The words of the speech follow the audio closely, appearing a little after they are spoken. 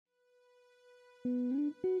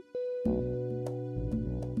Welcome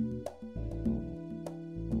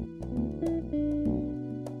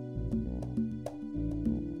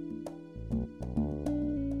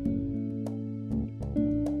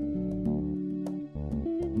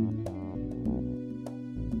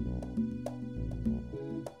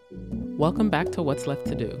back to What's Left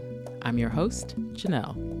to Do. I'm your host,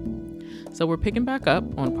 Janelle. So we're picking back up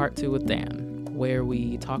on part 2 with Dan, where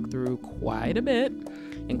we talk through quite a bit,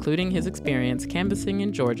 including his experience canvassing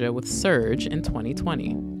in Georgia with Surge in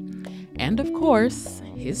 2020. And of course,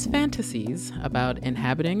 his fantasies about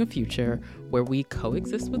inhabiting a future where we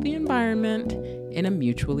coexist with the environment in a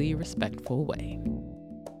mutually respectful way.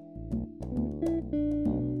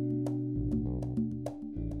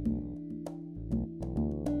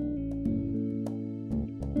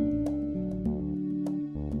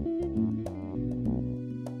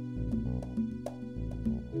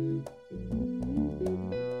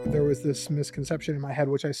 There was this misconception in my head,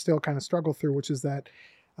 which I still kind of struggle through, which is that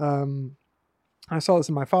I saw this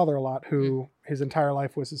in my father a lot, who his entire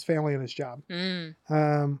life was his family and his job,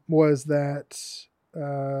 was that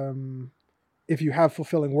if you have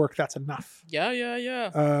fulfilling work, that's enough.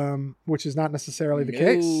 Yeah. Which is not necessarily the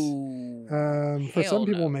case. For some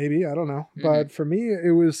people, maybe, I don't know. But for me,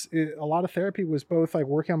 a lot of therapy was both like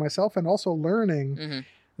working on myself and also learning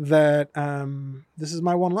that this is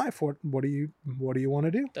my one life. What do you want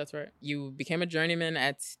to do? That's right. You became a journeyman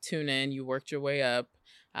at TuneIn. You worked your way up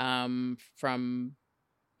from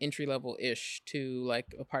entry level ish to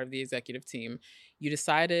like a part of the executive team. You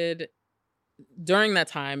decided during that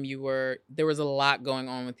time there was a lot going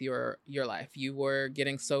on with your life. You were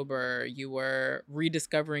getting sober, you were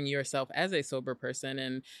rediscovering yourself as a sober person,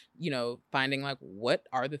 and finding like what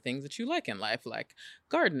are the things that you like in life, like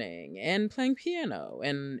gardening and playing piano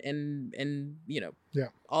and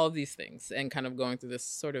all of these things, and kind of going through this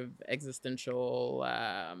sort of existential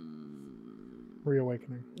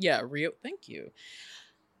reawakening. Thank you.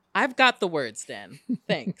 I've got the words, Dan.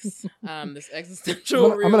 Thanks. This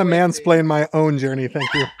existential. I'm going to mansplain my own journey.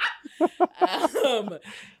 Thank you.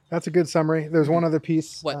 That's a good summary. There's one other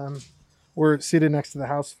piece. What? We're seated next to the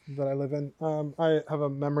house that I live in. I have a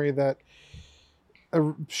memory that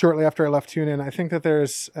shortly after I left TuneIn, I think that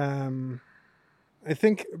there's, I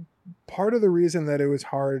think part of the reason that it was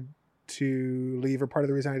hard to leave, or part of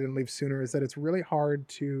the reason I didn't leave sooner, is that it's really hard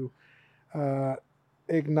to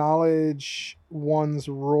acknowledge one's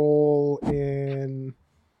role in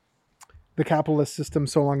the capitalist system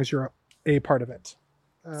so long as you're a part of it.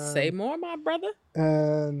 Say more, my brother.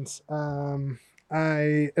 And so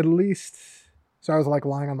I was like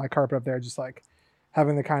lying on my carpet up there, just like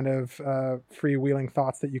having the kind of freewheeling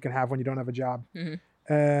thoughts that you can have when you don't have a job.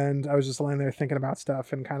 And I was just laying there thinking about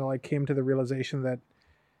stuff, and kind of like came to the realization that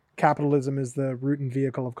capitalism is the root and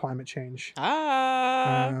vehicle of climate change.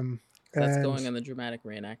 That's going in the dramatic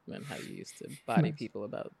reenactment, how you used to body people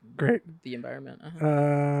about the environment.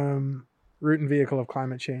 Root and vehicle of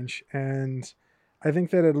climate change. And I think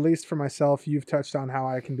that, at least for myself, you've touched on how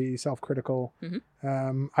I can be self-critical.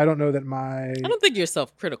 I don't know that I don't think you're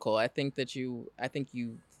self-critical. I think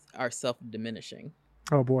you are self-diminishing.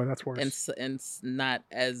 Oh boy, that's worse. And not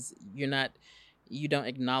as you don't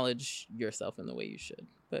acknowledge yourself in the way you should.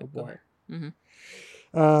 But go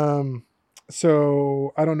ahead.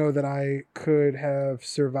 So I don't know that I could have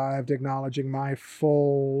survived acknowledging my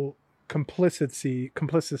full complicity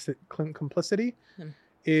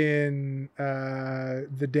in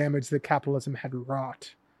the damage that capitalism had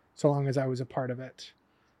wrought, so long as I was a part of it.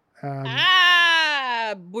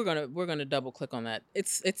 We're gonna double click on that.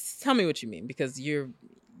 It's tell me what you mean, because you've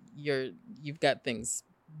got things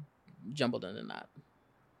jumbled in a knot.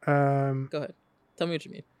 Go ahead. Tell me what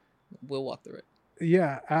you mean. We'll walk through it.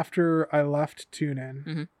 Yeah, after I left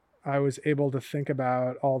TuneIn, I was able to think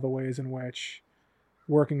about all the ways in which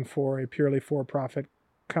working for a purely for-profit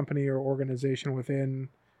company or organization within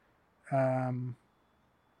the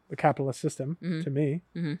capitalist system, to me,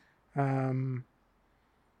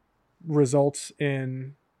 results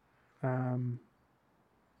in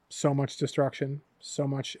so much destruction, so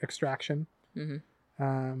much extraction.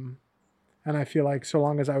 And I feel like so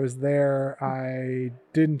long as I was there, I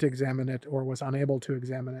didn't examine it, or was unable to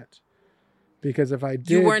examine it. Because if I did...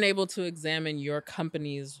 You weren't able to examine your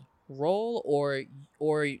company's role or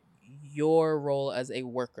your role as a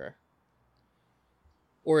worker?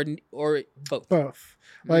 Or both? Both.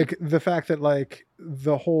 Like, the fact that, like,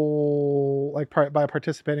 the whole... Like, by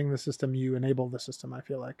participating in the system, you enable the system, I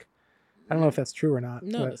feel like. I don't know if that's true or not.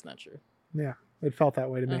 No, that's not true. Yeah, it felt that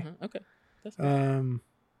way to me. Okay. That's good.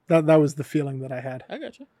 That was the feeling that I had. I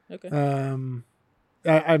gotcha. Okay.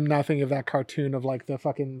 I'm now thinking of that cartoon of like the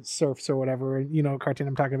fucking serfs or whatever, you know, cartoon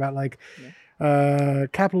I'm talking about, like,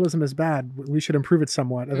 capitalism is bad. We should improve it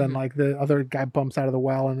somewhat. And then like the other guy bumps out of the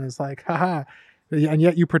well and is like, haha, and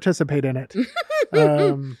yet you participate in it.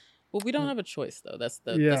 Well, we don't have a choice though. That's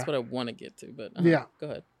what I want to get to, but yeah, go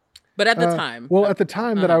ahead. But at the time, well, at the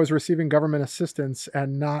time that I was receiving government assistance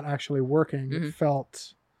and not actually working, I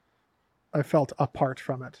felt apart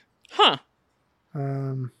from it. Huh.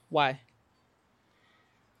 Why?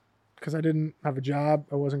 Because I didn't have a job.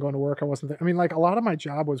 I wasn't going to work. I mean, like, a lot of my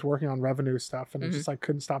job was working on revenue stuff, and I just like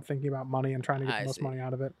couldn't stop thinking about money and trying to get the most money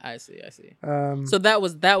out of it. I see. So that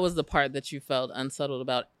was the part that you felt unsettled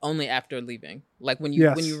about only after leaving, like when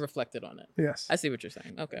you reflected on it. Yes. I see what you're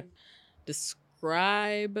saying. Okay.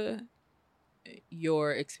 Describe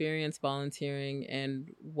your experience volunteering, and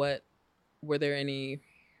were there any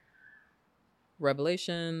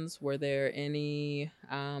revelations? Were there any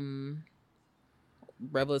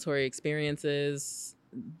revelatory experiences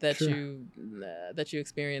that you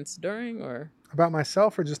experienced during, or about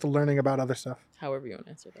myself, or just learning about other stuff? However you want to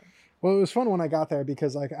answer that. Well, it was fun when I got there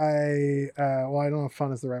because like I don't know if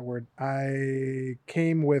fun is the right word. I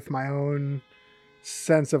came with my own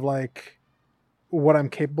sense of like what I'm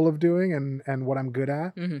capable of doing and what I'm good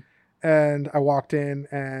at. And I walked in,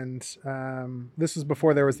 and this was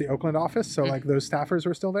before there was the Oakland office, so like those staffers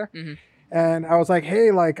were still there. And I was like,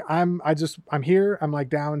 hey, like I'm here. I'm like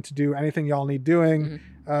down to do anything y'all need doing.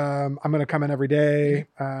 I'm gonna come in every day,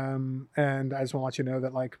 and I just want to let you know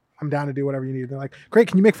that like I'm down to do whatever you need. They're like, great,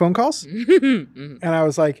 can you make phone calls? And I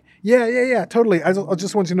was like, yeah, totally. I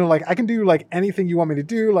just want you to know, like, I can do like anything you want me to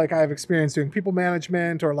do. Like, I have experience doing people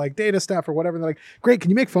management or like data stuff or whatever. And they're like, great,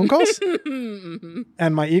 can you make phone calls?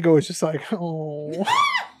 And my ego was just like, oh.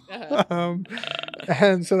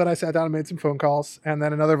 And so then I sat down and made some phone calls, and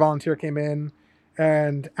then another volunteer came in,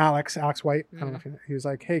 and Alex White, I don't know if he was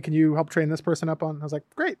like, hey, can you help train this person up on? I was like,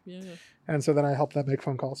 great. And so then I helped them make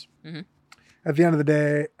phone calls. At the end of the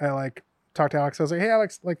day, I like talked to Alex. I was like, hey,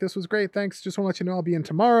 Alex, like, this was great. Thanks. Just want to let you know I'll be in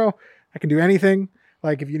tomorrow. I can do anything.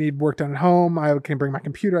 Like, if you need work done at home, I can bring my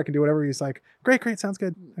computer. I can do whatever. He's like, great. Sounds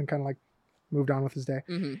good. And kind of like moved on with his day.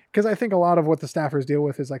 Because I think a lot of what the staffers deal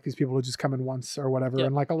with is like these people who just come in once or whatever.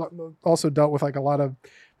 And like also dealt with like a lot of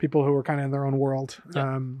people who were kind of in their own world.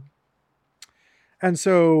 And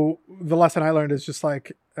so the lesson I learned is just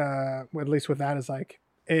like, at least with that, is like,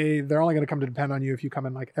 they're only going to come to depend on you if you come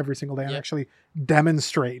in like every single day and actually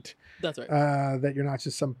demonstrate that's right. That you're not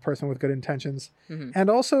just some person with good intentions. And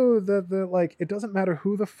also the like, it doesn't matter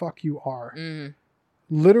who the fuck you are.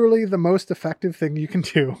 Literally the most effective thing you can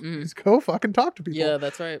do is go fucking talk to people. Yeah,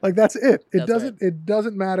 that's right. Like, that's it. It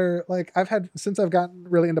doesn't matter. Like, since I've gotten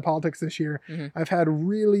really into politics this year, I've had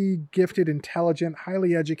really gifted, intelligent,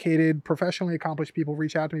 highly educated, professionally accomplished people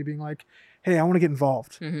reach out to me being like, hey, I want to get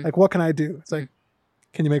involved. Like, what can I do? It's like,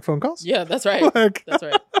 can you make phone calls? Yeah, that's right. Like, that's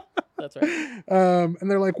right. That's right.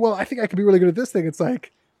 And they're like, well, I think I could be really good at this thing. It's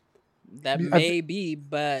like, that may be,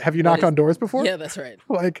 but have you knocked on doors before? Yeah, that's right.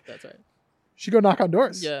 Like, that's right. Should go knock on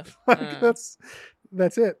doors. Yeah. Like, that's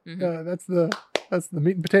it. That's the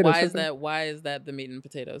meat and potatoes. Why is that the meat and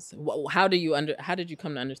potatoes? How did you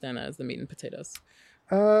come to understand that as the meat and potatoes?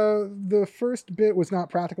 The first bit was not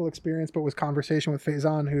practical experience, but was conversation with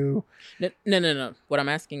Faison, who. No. What I'm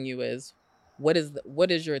asking you is, what is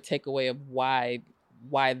your takeaway of why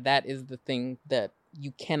that is the thing that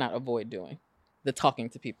you cannot avoid doing? The talking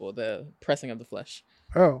to people, the pressing of the flesh.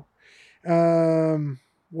 Oh,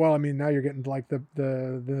 well, I mean, now you're getting to like the. I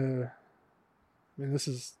mean, this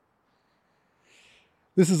is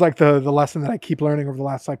like the lesson that I keep learning over the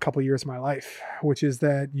last like couple of years of my life, which is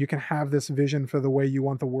that you can have this vision for the way you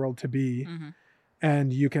want the world to be,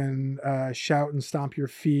 and you can shout and stomp your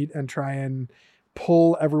feet and try and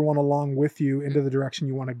pull everyone along with you into the direction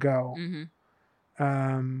you want to go.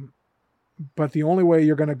 But the only way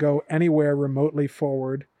you're going to go anywhere remotely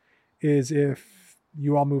forward is if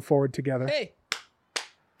you all move forward together. Hey.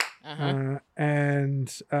 And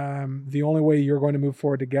the only way you're going to move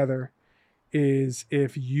forward together is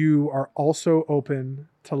if you are also open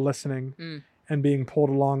to listening and being pulled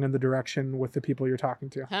along in the direction with the people you're talking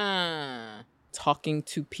to. Talking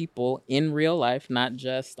to people in real life, not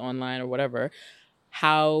just online or whatever.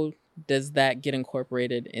 How does that get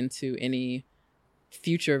incorporated into any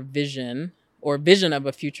future vision or vision of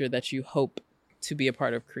a future that you hope to be a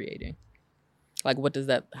part of creating? Like, what does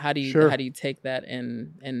that, how do you take that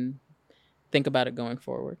and think about it going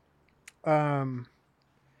forward? I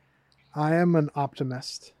am an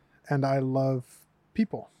optimist, and I love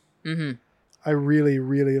people. I really,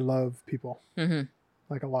 really love people,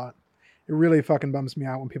 like, a lot. it really fucking bums me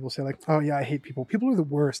out when people say like, oh yeah, I hate people. People are the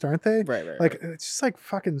worst, aren't they? Right. Like, it's just like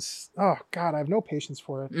fucking, oh God, I have no patience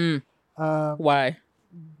for it. Why?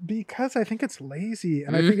 Because I think it's lazy,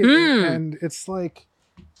 and I think and it's like,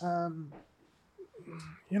 you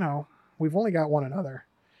know, we've only got one another.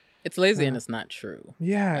 It's lazy and it's not true.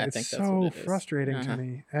 Yeah, it's so frustrating to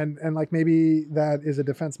me. And like maybe that is a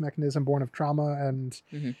defense mechanism born of trauma, and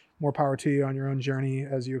more power to you on your own journey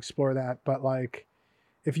as you explore that. But like,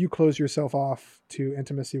 if you close yourself off to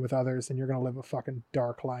intimacy with others, then you're going to live a fucking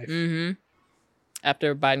dark life.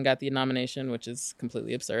 After Biden got the nomination, which is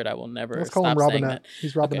completely absurd. I will never Let's call him Robinette.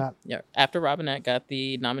 He's Robinette. Okay. Yeah. After Robinette got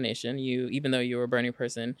the nomination, even though you were a Bernie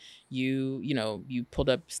person, you pulled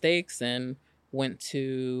up stakes and went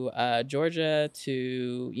to Georgia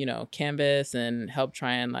to, canvass and help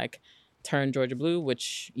try and like turn Georgia blue,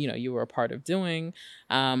 which, you were a part of doing.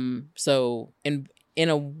 So in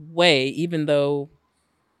a way, even though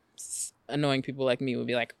annoying people like me would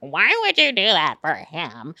be like, why would you do that for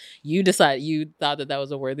him? You thought that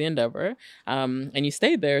was a worthy endeavor. And you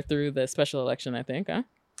stayed there through the special election, I think,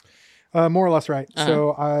 huh? More or less, right.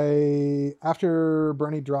 So after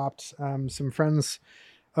Bernie dropped, some friends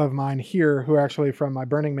of mine here who are actually from my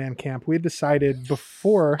Burning Man camp, we had decided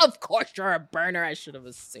before. Of course you're a burner. I should have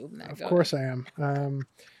assumed that. Of course I am.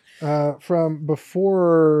 From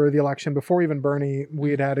before the election, before even Bernie,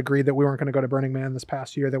 we had agreed that we weren't going to go to Burning Man this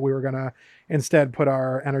past year, that we were going to instead put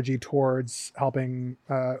our energy towards helping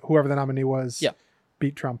whoever the nominee was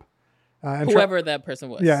beat Trump. And whoever that person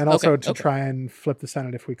was. Yeah, and also to try and flip the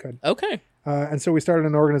Senate if we could. Okay. And so we started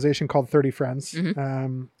an organization called 30 Friends,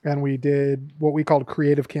 and we did what we called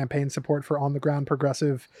creative campaign support for on-the-ground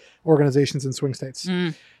progressive organizations in swing states.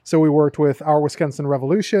 So we worked with Our Wisconsin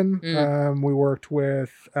Revolution. We worked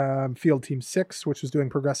with Field Team 6, which was doing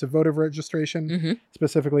progressive voter registration,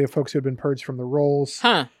 specifically of folks who had been purged from the rolls.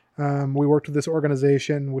 We worked with this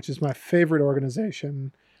organization, which is my favorite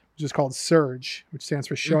organization, which is called SURGE, which stands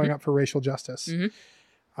for Showing Up for Racial Justice.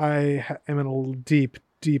 I am in a deep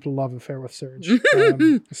love affair with SURGE.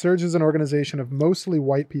 SURGE is an organization of mostly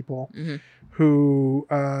white people who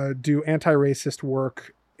do anti-racist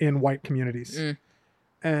work in white communities.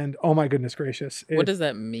 And oh my goodness gracious. What does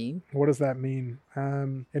that mean? What does that mean?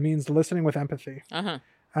 It means listening with empathy.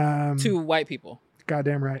 To white people.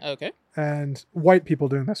 Goddamn right. Okay. And white people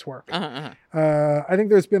doing this work. I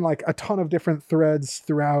think there's been like a ton of different threads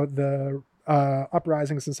throughout the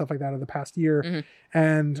uprisings and stuff like that of the past year.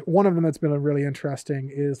 And one of them that's been really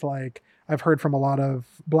interesting is like, I've heard from a lot of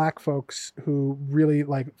black folks who really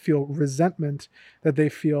like feel resentment that they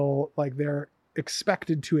feel like they're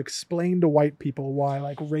expected to explain to white people why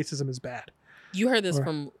like racism is bad. You heard this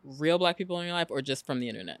from real black people in your life or just from the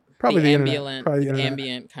internet? Probably the internet. Probably the internet.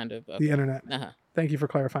 Ambient kind of. Okay. The internet. Thank you for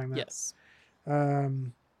clarifying that. Yes.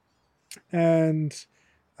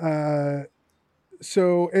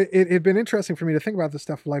 So it had been interesting for me to think about this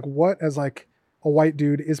stuff, like what as like a white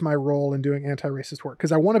dude is my role in doing anti-racist work,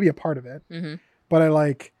 because I want to be a part of it, but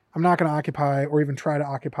I'm not going to occupy or even try to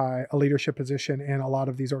occupy a leadership position in a lot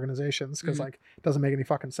of these organizations because like it doesn't make any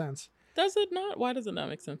fucking sense. Does it not? Why does it not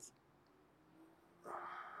make sense?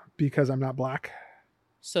 Because I'm not black.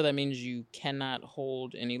 So that means you cannot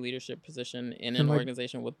hold any leadership position in an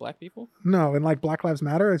organization with black people? No, and like Black Lives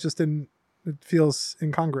Matter, it feels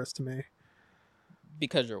incongruous to me.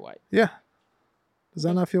 Because you're white? Yeah. Does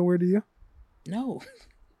that not feel weird to you? No.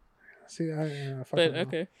 See,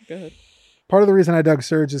 okay, go ahead. Part of the reason I dug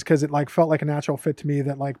Surge is because it like felt like a natural fit to me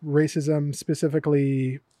that like racism,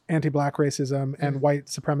 specifically anti-black racism and white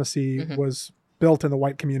supremacy was built in the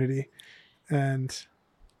white community. And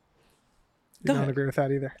you don't agree with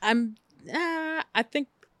that either. I think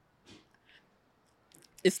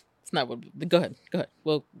it's not what. Go ahead.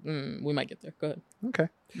 Well, we might get there. Go ahead. Okay.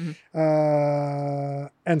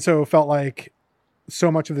 And so it felt like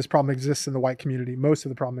so much of this problem exists in the white community. Most of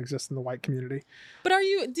the problem exists in the white community. But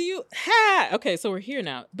okay, so we're here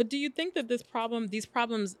now. But do you think that these problems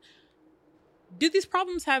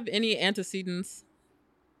have any antecedents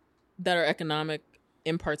that are economic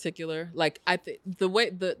in particular? Like I think the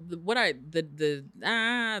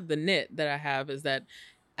nit that I have is that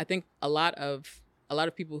I think a lot of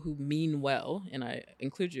people who mean well, and I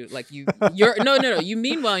include you, like you're you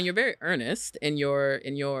mean well and you're very earnest in your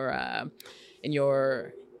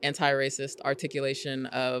anti-racist articulation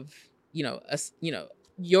of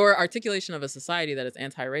your articulation of a society that is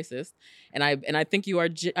anti-racist, and I think you are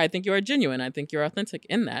genuine. I think you're authentic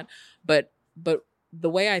in that. But the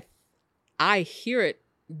way I hear it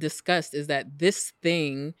discussed is that this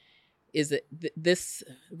thing is this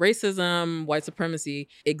racism, white supremacy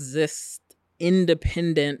exists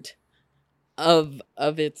independent of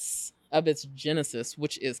its of its genesis,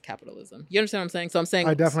 which is capitalism. You understand what I'm saying? So I'm saying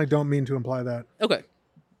I definitely don't mean to imply that. Okay.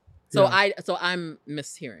 So Yeah. I'm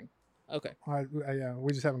mishearing. Okay. Yeah,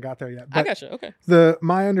 we just haven't got there yet. I But gotcha. Okay.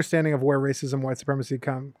 my understanding of where racism, white supremacy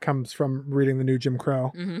comes from reading the new Jim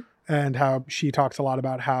Crow, and how she talks a lot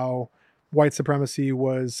about how white supremacy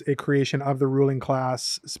was a creation of the ruling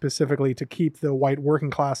class specifically to keep the white working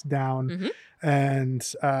class down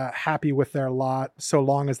and happy with their lot so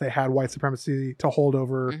long as they had white supremacy to hold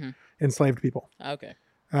over enslaved people. Okay.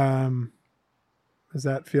 Does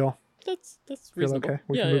that feel That's reasonable. okay?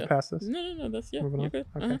 We can move past this. No. That's Moving you're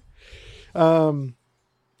on. good. Okay.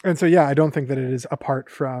 And so yeah, I don't think that it is apart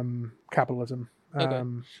from capitalism. Okay.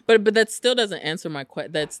 But that still doesn't answer my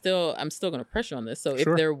question. I'm still going to pressure on this. So if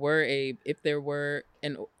Sure. there were a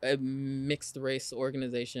mixed race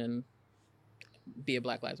organization, be it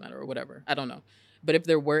Black Lives Matter or whatever, I don't know. But if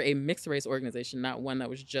there were a mixed race organization, not one that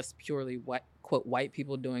was just purely white, quote, white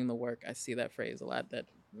people doing the work, I see that phrase a lot. That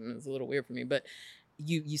is a little weird for me, but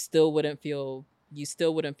you still wouldn't feel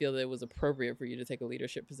that it was appropriate for you to take a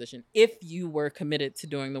leadership position if you were committed to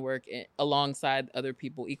doing the work alongside other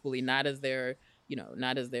people equally, not as their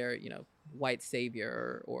white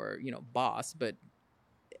savior or boss, but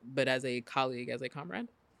as a colleague, as a comrade.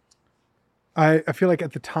 I feel like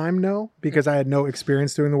at the time, no, because I had no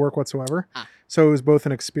experience doing the work whatsoever. So it was both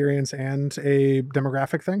an experience and a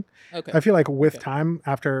demographic thing. Okay. I feel like with time,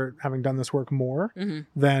 after having done this work more,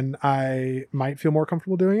 then I might feel more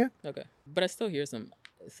comfortable doing it. Okay. But I still hear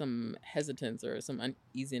some hesitance or some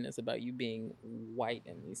uneasiness about you being white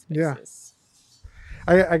in these spaces.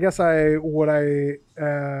 Yeah. I guess what I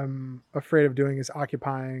am afraid of doing is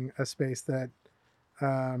occupying a space that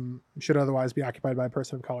should otherwise be occupied by a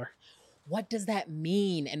person of color. What does that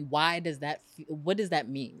mean, and why does that? What does that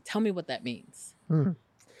mean? Tell me what that means. Is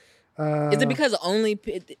it because only?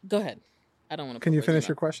 Go ahead. I don't want to. Can you finish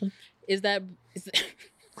your question? Is that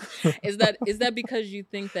because you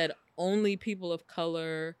think that only people of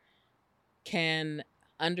color can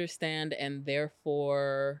understand and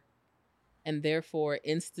therefore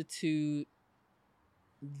institute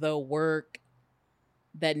the work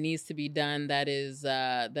that needs to be done that is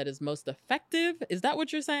most effective? Is that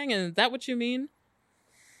what you're saying? And is that what you mean?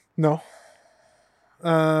 No.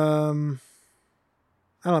 I don't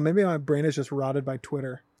know. Maybe my brain is just rotted by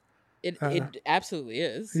Twitter. It absolutely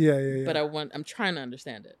is. Yeah. But I'm trying to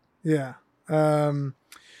understand it. Yeah.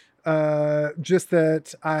 Just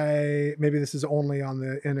that maybe this is only on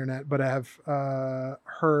the internet, but I have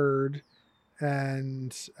heard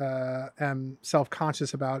and am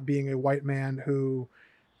self-conscious about being a white man who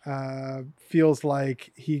feels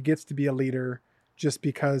like he gets to be a leader just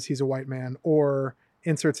because he's a white man, or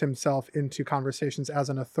inserts himself into conversations as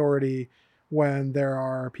an authority when there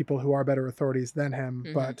are people who are better authorities than him.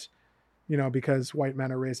 But, because white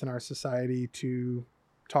men are raised in our society to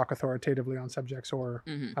talk authoritatively on subjects or,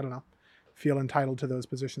 I don't know, feel entitled to those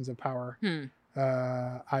positions of power.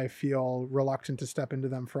 I feel reluctant to step into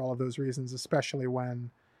them for all of those reasons, especially when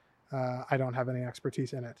I don't have any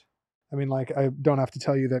expertise in it. I mean, like, I don't have to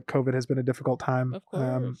tell you that COVID has been a difficult time. Of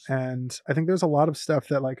course. And I think there's a lot of stuff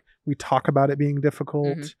that, like, we talk about it being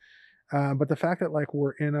difficult. But the fact that, like,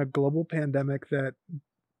 we're in a global pandemic that,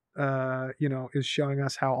 is showing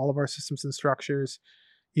us how all of our systems and structures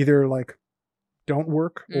either, like, don't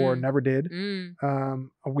work or never did.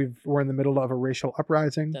 We're in the middle of a racial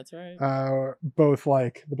uprising. That's right. Both,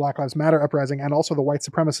 like, the Black Lives Matter uprising and also the white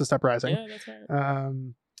supremacist uprising. Yeah, that's right.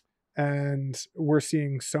 And we're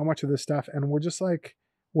seeing so much of this stuff, and we're just like,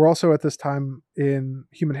 we're also at this time in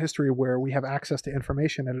human history where we have access to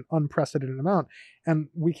information at an unprecedented amount, and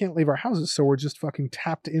we can't leave our houses, so we're just fucking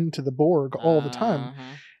tapped into the Borg all the time.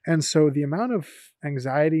 And so the amount of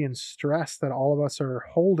anxiety and stress that all of us are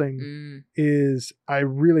holding is, I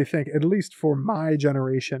really think, at least for my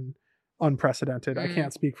generation, unprecedented. I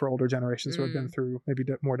can't speak for older generations who have been through maybe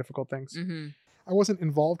more difficult things. I wasn't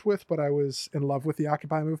involved with, but I was in love with the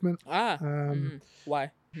Occupy movement. Why?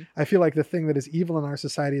 I feel like the thing that is evil in our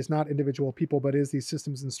society is not individual people, but is these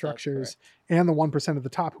systems and structures and the 1% of the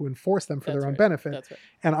top who enforce them for their own benefit. That's right.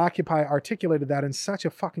 And Occupy articulated that in such a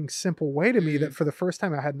fucking simple way to me that for the first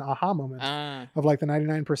time I had an aha moment of, like, the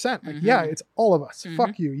 99%. Like, yeah, it's all of us.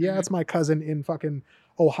 Fuck you. Yeah, it's my cousin in fucking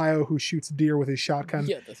Ohio who shoots deer with his shotgun.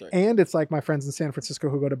 Yeah, that's right. And it's like my friends in San Francisco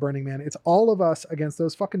who go to Burning Man. It's all of us against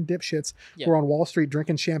those fucking dipshits who are on Wall Street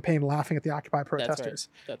drinking champagne, laughing at the Occupy protesters.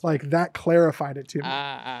 That's like, that clarified it to me.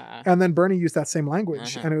 And then Bernie used that same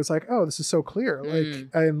language, and it was like, oh, this is so clear. Like,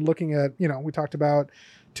 and looking at, we talked about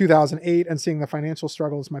 2008 and seeing the financial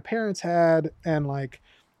struggles my parents had, and, like,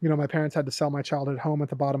 You know, my parents had to sell my childhood home at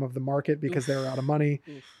the bottom of the market because they were out of money.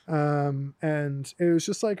 And it was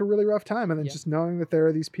just like a really rough time. And then just knowing that there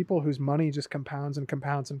are these people whose money just compounds and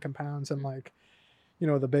compounds and compounds. And like, you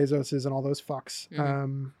know, the Bezoses and all those fucks,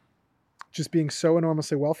 just being so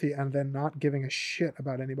enormously wealthy and then not giving a shit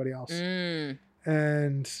about anybody else.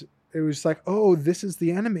 And it was just like, oh, this is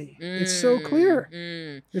the enemy. It's so clear.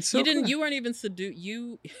 It's so clear. You weren't even seduced.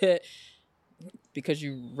 You, because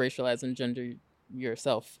you racialize and gender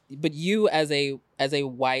yourself, but you as a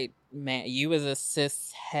white man, you as a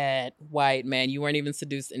cishet white man, you weren't even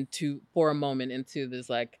seduced for a moment into this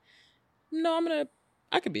like, no,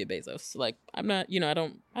 I could be a Bezos. Like, I'm not, you know, I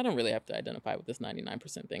don't really have to identify with this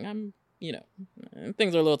 99% thing. I'm, you know,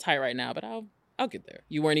 things are a little tight right now, but I'll get there.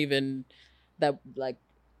 You weren't even that, like,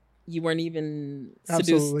 you weren't even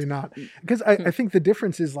seduced. Absolutely not. Because I think the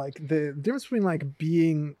difference is like the difference between like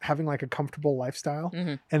having like a comfortable lifestyle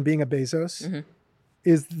and being a Bezos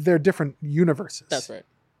is they're different universes. That's right.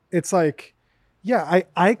 It's like, yeah,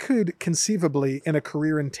 I could conceivably in a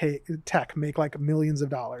career in tech make like millions of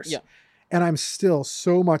dollars. Yeah. And I'm still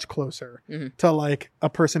so much closer to like a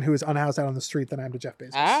person who is unhoused out on the street than I am to Jeff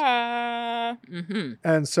Bezos.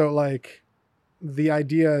 And so like the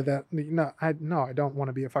idea that I don't want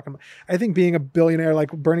to be a fucking. I think being a billionaire,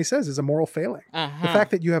 like Bernie says, is a moral failing. The fact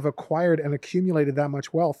that you have acquired and accumulated that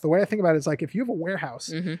much wealth. The way I think about it is like if you have a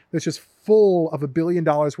warehouse that's just full of $1 billion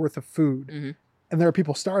worth of food, and there are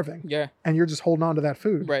people starving, and you're just holding on to that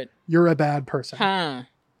food, right? You're a bad person.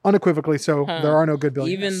 Unequivocally so. There are no good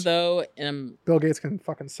billionaires. Even though Bill Gates can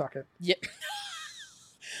fucking suck it. Yeah.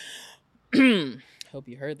 Hope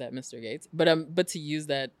you heard that, Mr. Gates. But to use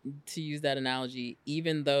that analogy,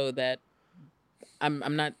 even though that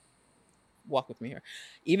I'm not, walk with me here.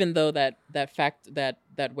 Even though that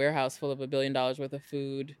warehouse full of $1 billion worth of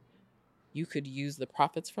food, you could use the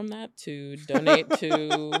profits from that to donate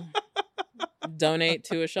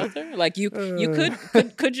to a shelter. Like you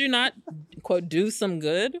could you not, quote, do some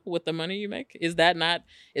good with the money you make? Is that not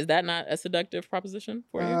a seductive proposition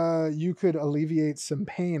for you? You could alleviate some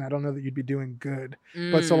pain. I don't know that you'd be doing good,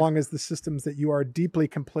 but so long as the systems that you are deeply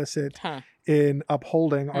complicit in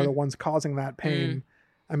upholding are the ones causing that pain.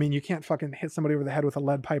 I mean, you can't fucking hit somebody over the head with a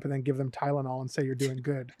lead pipe and then give them Tylenol and say you're doing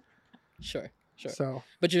good. Sure. So,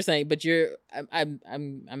 but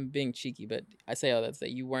I'm being cheeky, but I say all that to say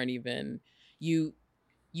you weren't even. You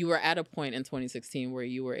were at a point in 2016 where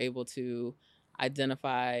you were able to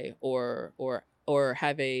identify or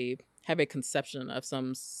have a conception of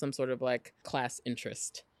some sort of like class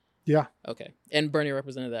interest. Yeah. Okay. And Bernie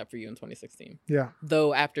represented that for you in 2016. Yeah.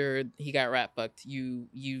 Though after he got rat fucked, you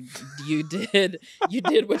did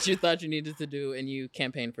what you thought you needed to do, and you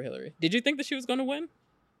campaigned for Hillary. Did you think that she was going to win?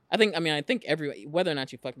 I think everybody, whether or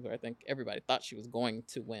not you fucked with her, I think everybody thought she was going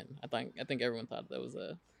to win. I think everyone thought that was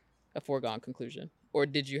a foregone conclusion. Or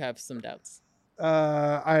did you have some doubts?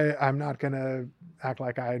 I'm not gonna act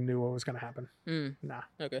like I knew what was gonna happen. Nah.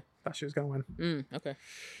 Okay. Thought she was gonna win. Okay.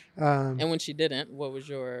 And when she didn't, what was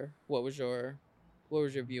your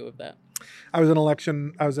view of that? I was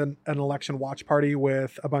in an election watch party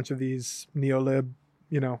with a bunch of these neo-lib,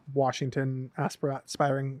 Washington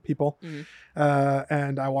aspiring people.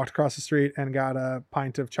 And I walked across the street and got a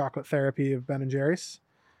pint of chocolate therapy of Ben and Jerry's.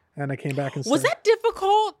 And I came back and was that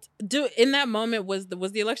difficult? In that moment, was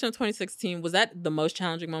the election of 2016, was that the most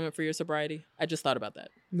challenging moment for your sobriety? I just thought about that.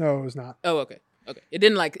 No, it was not. Oh, okay. It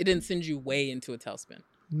didn't send you way into a tailspin.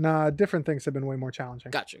 Nah, different things have been way more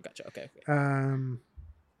challenging. Gotcha. Okay.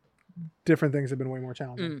 Different things have been way more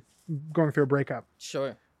challenging. Going through a breakup.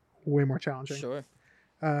 Sure. Way more challenging. Sure.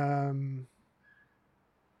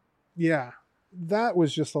 Yeah, that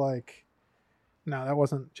was just like, no, that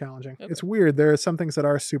wasn't challenging. Okay. It's weird. There are some things that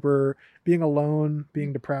are super, being alone,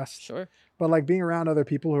 being depressed. Sure. But like being around other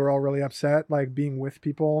people who are all really upset, like being with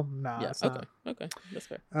people, nah. Yeah. Okay. That's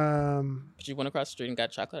fair. But you went across the street and got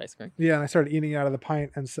chocolate ice cream. Yeah, and I started eating out of the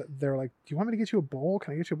pint, and so they were like, "Do you want me to get you a bowl?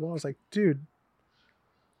 Can I get you a bowl?" I was like, "Dude,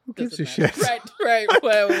 who gives a shit?" Right.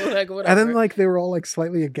 Well, like whatever. And then like they were all like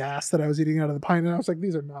slightly aghast that I was eating out of the pint, and I was like,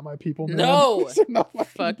 "These are not my people, man. No, these are not my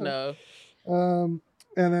fuck people." no.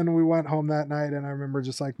 And then we went home that night, and I remember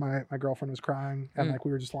just like my girlfriend was crying, and like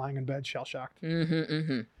we were just lying in bed, shell shocked.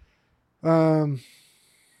 And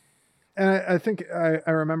I think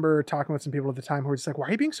I remember talking with some people at the time who were just like, "Why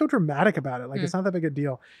are you being so dramatic about it? Like it's not that big a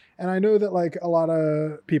deal." And I know that like a lot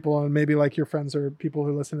of people, and maybe like your friends or people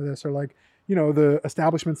who listen to this, are like, the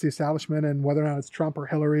establishment's the establishment, and whether or not it's Trump or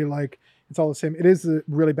Hillary, like it's all the same. It is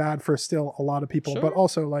really bad for still a lot of people, Sure. but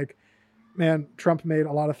also like, man, Trump made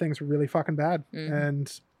a lot of things really fucking bad. And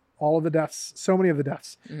all of the deaths, so many of the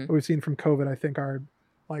deaths that we've seen from COVID, I think are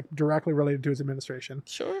like directly related to his administration.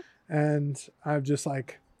 Sure. And I've just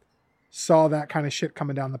like saw that kind of shit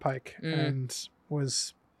coming down the pike and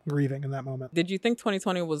was grieving in that moment. Did you think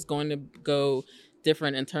 2020 was going to go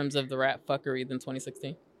different in terms of the rat fuckery than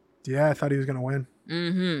 2016? Yeah, I thought he was going to win.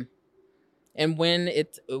 Mm-hmm. And when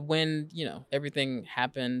you know, everything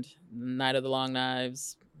happened, Night of the Long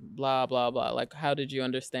Knives, blah, blah, blah. Like, how did you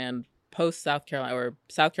understand post South Carolina or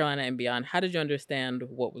South Carolina and beyond? How did you understand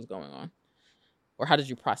what was going on? Or how did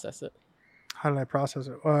you process it? How did I process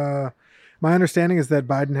it? My understanding is that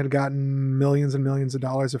Biden had gotten millions and millions of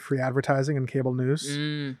dollars of free advertising and cable news.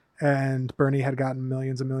 And Bernie had gotten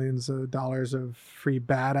millions and millions of dollars of free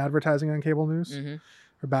bad advertising on cable news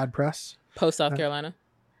or bad press. Post South Carolina?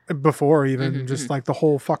 Before even, just like the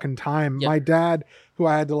whole fucking time. Yep. My dad, who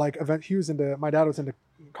I had to like, my dad was into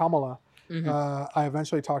Kamala. I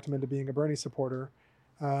eventually talked him into being a Bernie supporter.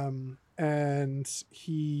 And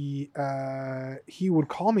he would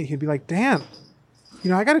call me. He'd be like, Dan, you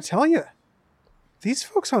know, I got to tell you, these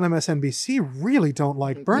folks on MSNBC really don't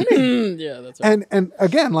like Bernie. Yeah, that's right. And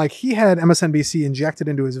again, like he had MSNBC injected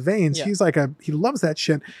into his veins. Yeah. He's like he loves that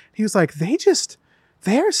shit. He was like,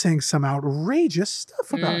 they're saying some outrageous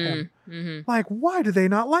stuff about him. Like, why do they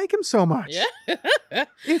not like him so much? Yeah.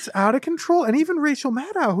 It's out of control. And even Rachel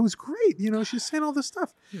Maddow, who's great, you know, she's saying all this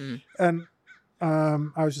stuff. And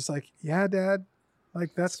I was just like, yeah, Dad,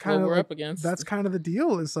 like that's kind of what we're like, up against. that's kind of the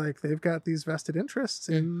deal. Is like they've got these vested interests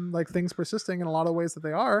in like things persisting in a lot of ways that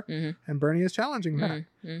they are, and Bernie is challenging that.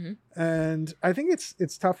 And I think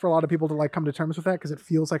it's tough for a lot of people to like come to terms with that because it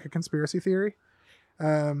feels like a conspiracy theory.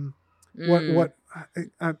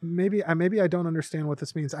 Maybe I don't understand what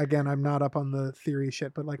this means. Again, I'm not up on the theory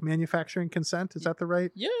shit, but like manufacturing consent, is that the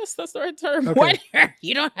right? Yes, that's the right term. Okay. What?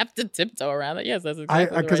 You don't have to tiptoe around it. Yes, that's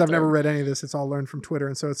exactly Because the right I've never term. read any of this. It's all learned from Twitter,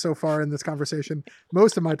 and so far in this conversation,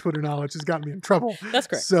 most of my Twitter knowledge has gotten me in trouble. That's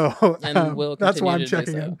correct. So And we'll that's why I'm continue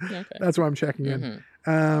to checking do in. so. Okay. That's why I'm checking in.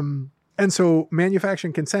 And so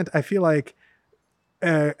manufacturing consent, I feel like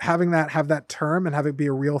having that have that term and have it be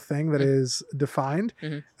a real thing that is defined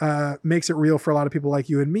makes it real for a lot of people like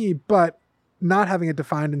you and me, but not having it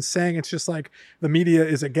defined and saying it's just like the media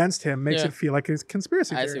is against him makes it feel like it's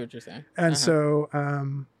conspiracy theory. I see what you're saying. And so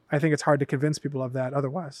I think it's hard to convince people of that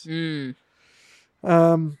otherwise.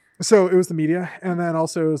 So it was the media. And then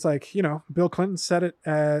also it was like, you know, Bill Clinton said it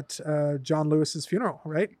at John Lewis's funeral,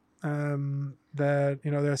 right? That,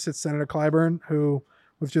 you know, there sits Senator Clyburn, who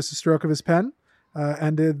with just a stroke of his pen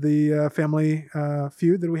ended the family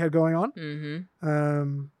feud that we had going on.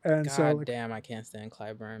 And God so like, damn, I can't stand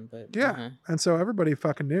Clyburn, but yeah. And so everybody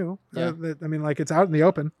fucking knew. Yeah. I mean, like it's out in the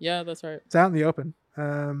open. Yeah, that's right. It's out in the open.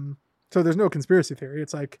 So there's no conspiracy theory.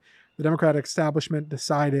 It's like the Democratic establishment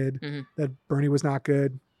decided that Bernie was not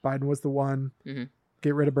good. Biden was the one.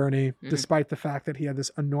 Get rid of Bernie, despite the fact that he had this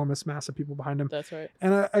enormous mass of people behind him. That's right.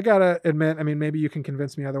 And I gotta admit, I mean, maybe you can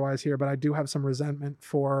convince me otherwise here, but I do have some resentment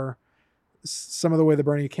for some of the way the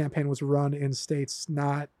Bernie campaign was run in states,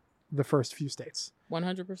 not the first few states.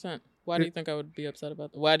 100%. Why do you think I would be upset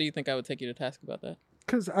about that? Why do you think I would take you to task about that?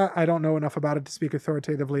 Because I don't know enough about it to speak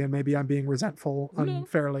authoritatively, and maybe I'm being resentful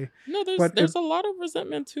unfairly. No, But there's a lot of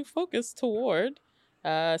resentment to focus toward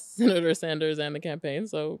Senator Sanders and the campaign.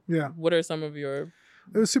 So yeah, what are some of your...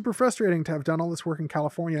 It was super frustrating to have done all this work in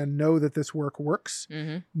California and know that this work works,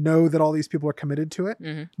 know that all these people are committed to it,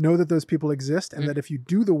 know that those people exist, and that if you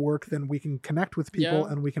do the work, then we can connect with people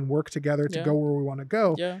and we can work together to go where we want to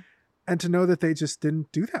go. Yeah. And to know that they just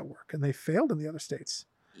didn't do that work and they failed in the other states.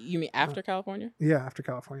 You mean after California? Yeah, after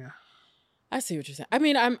California. I see what you're saying. I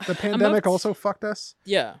mean, the pandemic also fucked us.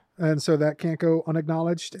 Yeah. And so that can't go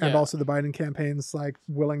unacknowledged. Yeah. And also the Biden campaign's like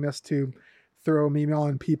willingness to throw Meemaw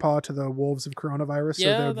and Peepaw to the wolves of coronavirus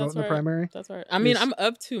so they would vote in the primary. That's right. I mean, I'm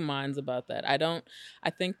of two minds about that. I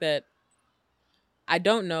think that I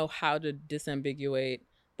don't know how to disambiguate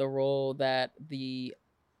the role that the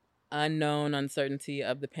unknown uncertainty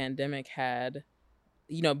of the pandemic had,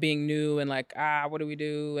 you know, being new and like, what do we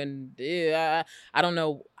do? And I don't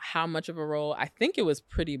know how much of a role. I think it was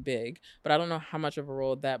pretty big, but I don't know how much of a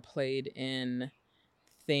role that played in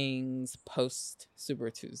things post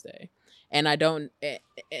Super Tuesday. And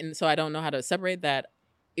so I don't know how to separate that.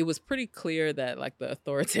 It was pretty clear that like the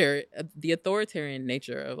authoritarian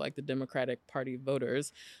nature of like the Democratic Party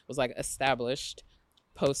voters was like established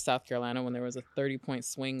post South Carolina when there was a 30-point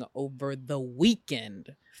swing over the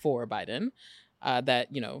weekend for Biden that,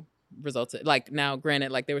 you know, resulted like, now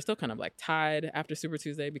granted, like they were still kind of like tied after Super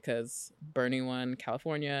Tuesday because Bernie won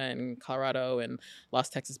California and Colorado and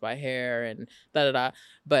lost Texas by hair and but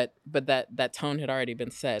that tone had already been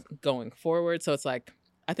set going forward. So it's like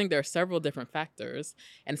I think there are several different factors,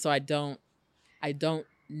 and so I don't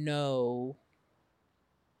know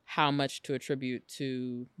how much to attribute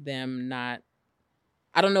to them not.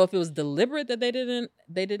 I don't know if it was deliberate that they didn't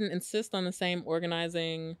insist on the same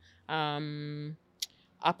organizing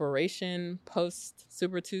operation post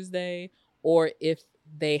Super Tuesday, or if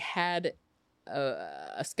they had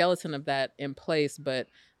a skeleton of that in place, but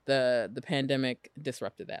the pandemic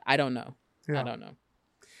disrupted that. I don't know. Yeah. I don't know.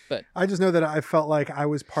 But I just know that I felt like I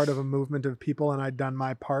was part of a movement of people and I'd done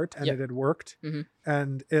my part and Yep. it had worked. Mhm.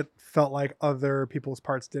 And it felt like other people's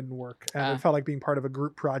parts didn't work. And it felt like being part of a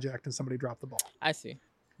group project and somebody dropped the ball. I see.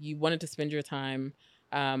 You wanted to spend your time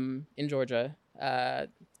in Georgia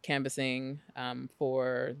canvassing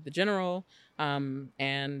for the general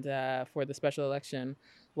and for the special election.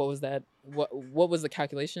 What was that? What was the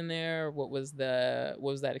calculation there? What was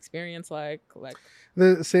that experience like? Like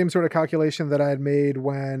The same sort of calculation that I had made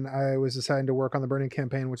when I was deciding to work on the Burning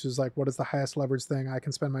campaign, which is like, what is the highest leverage thing I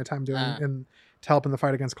can spend my time doing to help in the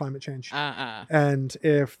fight against climate change? And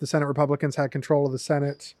if the Senate Republicans had control of the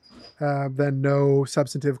Senate, then no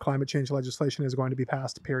substantive climate change legislation is going to be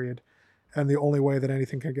passed, period. And the only way that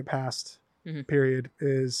anything can get passed, period,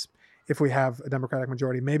 is if we have a Democratic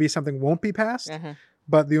majority. Maybe something won't be passed,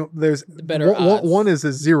 but there's better odds. One is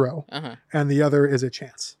a zero, and the other is a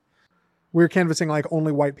chance. We're canvassing like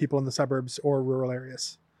only white people in the suburbs or rural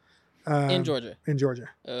areas. In Georgia. In Georgia.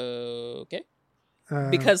 Okay.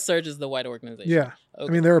 Because Surge is the white organization. Yeah. Okay. I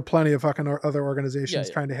mean, there are plenty of fucking other organizations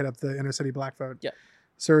trying to hit up the inner city black vote. Yeah.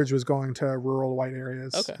 Surge was going to rural white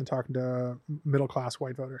areas and talking to middle class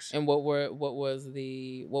white voters. And what was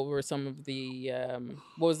the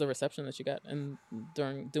reception that you got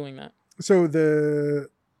during doing that? So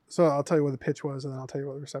I'll tell you what the pitch was, and then I'll tell you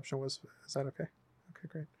what the reception was. Is that okay? Okay,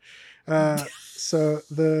 great. So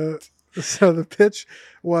the pitch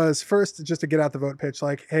was first just to get out the vote pitch,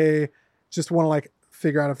 like, hey, just want to like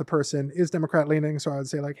figure out if the person is Democrat leaning. So I would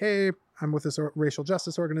say like, hey, I'm with this racial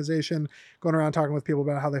justice organization, going around talking with people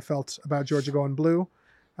about how they felt about Georgia going blue.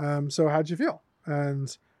 So how'd you feel?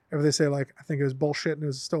 And if they say like, I think it was bullshit and it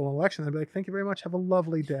was a stolen election, I'd be like, thank you very much. Have a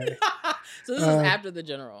lovely day. So this is after the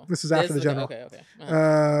general. This is after the general.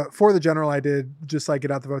 Okay. For the general, I did just like get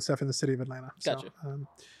out the vote stuff in the city of Atlanta. Gotcha. So,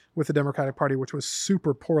 with the Democratic Party, which was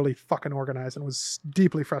super poorly fucking organized and was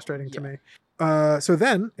deeply frustrating to me. So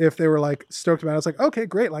then if they were like stoked about it, I was like, okay,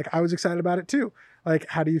 great. Like I was excited about it too. Like,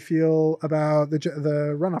 how do you feel about the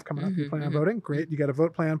runoff coming up? You plan on voting? Great. You got a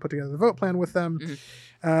vote plan, put together the vote plan with them.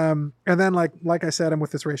 And then like I said, I'm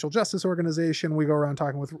with this racial justice organization. We go around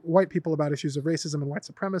talking with white people about issues of racism and white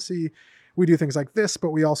supremacy. We do things like this,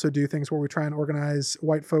 but we also do things where we try and organize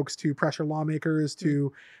white folks to pressure lawmakers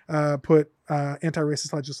to put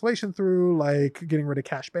anti-racist legislation through, like getting rid of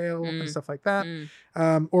cash bail and stuff like that.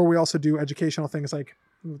 Or we also do educational things like,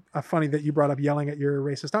 funny that you brought up yelling at your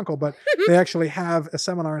racist uncle, but they actually have a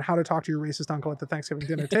seminar on how to talk to your racist uncle at the Thanksgiving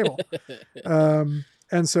dinner table.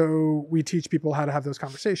 And so we teach people how to have those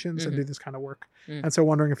conversations and do this kind of work. And so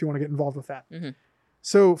wondering if you want to get involved with that.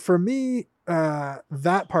 So for me,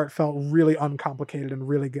 that part felt really uncomplicated and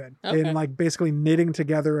really good in like basically knitting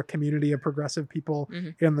together a community of progressive people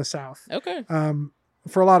in the South. Okay.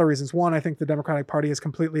 For a lot of reasons. One, I think the Democratic Party has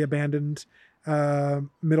completely abandoned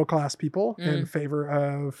middle-class people in favor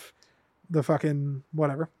of the fucking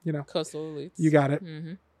whatever, coastal elites. You got it.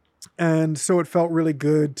 And so it felt really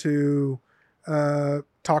good to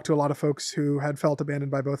talk to a lot of folks who had felt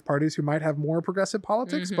abandoned by both parties, who might have more progressive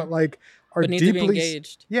politics, but like are need deeply to be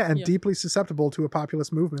engaged. Deeply susceptible to a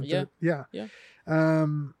populist movement.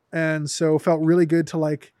 And so it felt really good to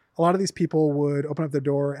like, a lot of these people would open up their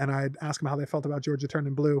door and I'd ask them how they felt about Georgia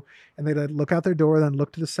turning blue. And they'd look out their door, then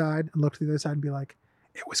look to the side and look to the other side and be like,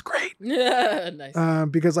 it was great. Nice.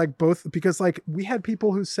 Because we had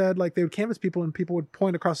people who said like they would canvass people and people would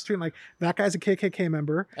point across the street and like, that guy's a KKK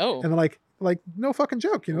member. Oh. And they're like no fucking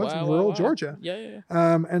joke, it's rural Georgia. Yeah.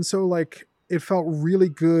 And so like it felt really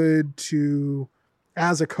good to,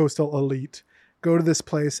 as a coastal elite, go to this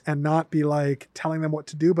place and not be like telling them what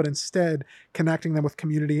to do, but instead connecting them with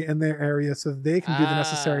community in their area so that they can do the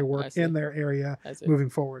necessary work in their area moving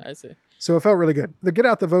forward. I see. So it felt really good. The get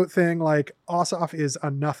out the vote thing, like Ossoff is a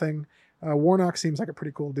nothing. Warnock seems like a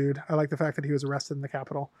pretty cool dude. I like the fact that he was arrested in the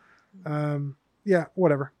Capitol. Yeah,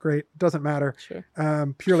 whatever. Great. Doesn't matter. Sure.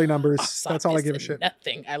 Purely numbers. Ossoff That's all I give a shit.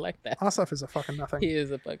 Nothing. I like that. Ossoff is a fucking nothing. He is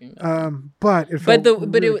a fucking nothing. But it felt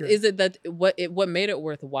is it that what made it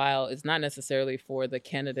worthwhile is not necessarily for the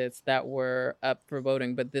candidates that were up for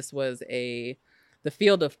voting, but this was the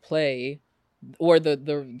field of play, or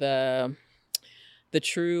the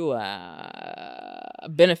true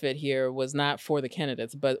benefit here was not for the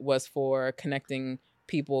candidates, but was for connecting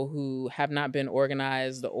people who have not been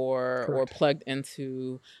organized or Correct. plugged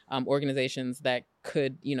into organizations that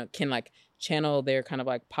could, can like channel their kind of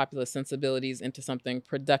like populist sensibilities into something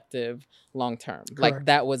productive long term. Like Correct.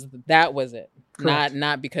 that was it. Correct.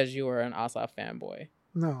 Not because you were an Asaf fanboy.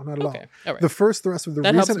 No, not at Okay. All right. The first thrust of the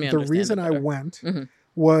That helps me reason understand it I better. went Mhm.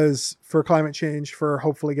 was for climate change, for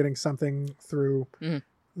hopefully getting something through. Mhm.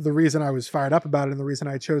 The reason I was fired up about it and the reason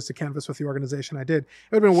I chose to canvas with the organization I did, it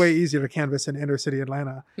would have been way easier to canvas in inner city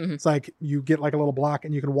Atlanta. Mhm. It's like you get like a little block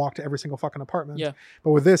and you can walk to every single fucking apartment. Yeah.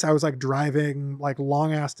 But with this, I was like driving like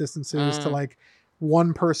long ass distances to like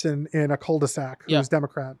one person in a cul-de-sac who's Yeah.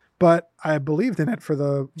 Democrat. But I believed in it for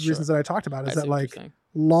the Sure. reasons that I talked about, is I that see what you're like saying.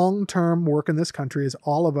 long-term work in this country is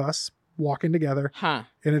all of us walking together Huh.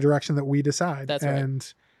 in a direction that we decide. That's right.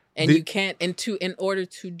 And You can't, in order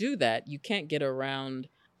to do that, you can't get around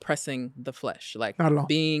pressing the flesh, like Not at all.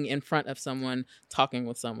 being in front of someone, talking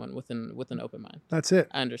with someone with an open mind. that's it.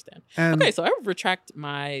 I understand. And Okay, so I retract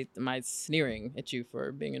my sneering at you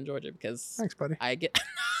for being in Georgia because thanks, buddy. I get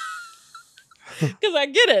because I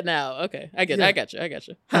get it now. Okay, I get it. Yeah. I got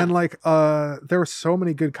you. Huh. And like there were so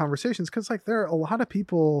many good conversations because like there are a lot of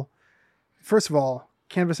people. First of all,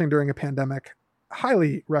 canvassing during a pandemic,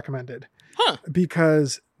 highly recommended. Huh.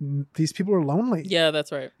 Because these people are lonely. Yeah,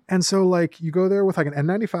 that's right. And so like you go there with like an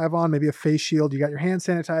N95 on, maybe a face shield, you got your hand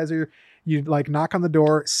sanitizer, you like knock on the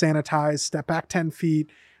door, sanitize, step back 10 feet,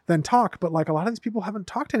 then talk. But like a lot of these people haven't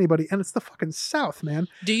talked to anybody, and it's the fucking South, man.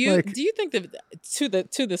 Do you Like- think that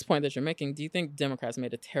to this point that you're making, do you think Democrats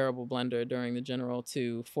made a terrible blunder during the general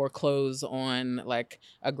to foreclose on like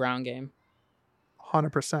a ground game?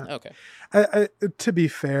 100%. Okay. I, to be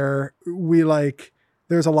fair, we like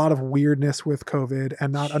there's a lot of weirdness with COVID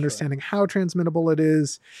and not Sure. understanding how transmittable it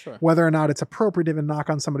is, Sure. whether or not it's appropriate to even knock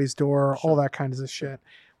on somebody's door, all Sure. that kind of shit.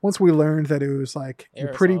 Once we learned that it was like you're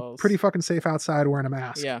Aerosols. pretty fucking safe outside wearing a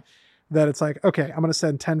mask, Yeah. that it's like, okay, I'm going to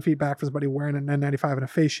send 10 feet back for somebody wearing an N95 and a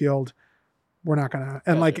face shield. We're not going to, and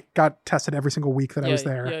Gotcha. like got tested every single week that I was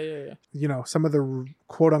there. Yeah. You know, some of the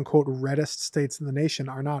quote unquote reddest states in the nation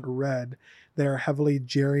are not red. They're heavily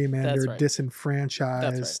gerrymandered, right.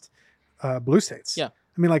 disenfranchised blue states. Yeah.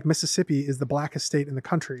 I mean, like Mississippi is the blackest state in the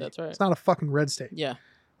country. That's right. It's not a fucking red state. Yeah.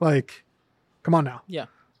 Like, come on now.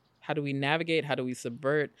 How do we navigate? How do we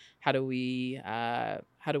subvert? How do we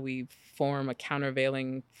form a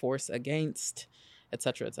countervailing force against, et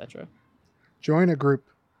cetera, et cetera? Join a group.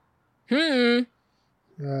 Hmm.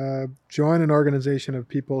 Join an organization of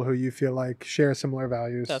people who you feel like share similar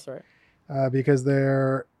values. That's right. Because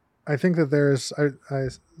I think that there's,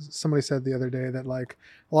 somebody said the other day that like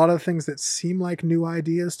a lot of the things that seem like new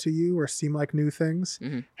ideas to you or seem like new things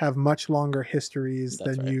Mhm. have much longer histories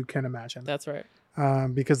That's than right. you can imagine. That's right.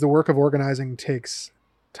 Because the work of organizing takes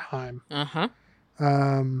time. Uh-huh.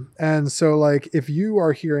 And so like if you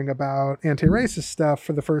are hearing about anti-racist stuff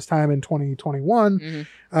for the first time in 2021,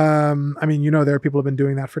 Mhm. I mean, you know, there are people who have been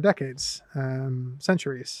doing that for decades,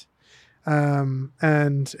 centuries.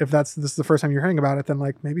 And if this is the first time you're hearing about it, then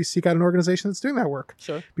like maybe seek out an organization that's doing that work,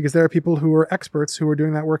 Sure. because there are people who are experts who are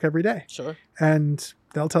doing that work every day, Sure. and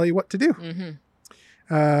they'll tell you what to do. Mm-hmm.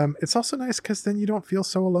 It's also nice because then you don't feel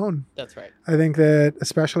so alone. That's right. I think that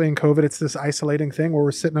especially in COVID, it's this isolating thing where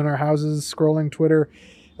we're sitting in our houses, scrolling Twitter,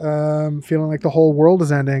 feeling like the whole world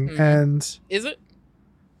is ending. Mhm. And Is it?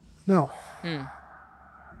 no,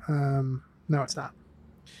 Hmm. no, it's not.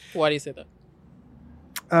 Why do you say that?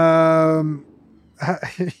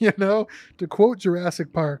 You know, to quote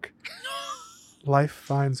Jurassic Park, life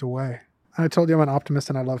finds a way. I told you I'm an optimist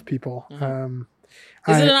and I love people. Mhm.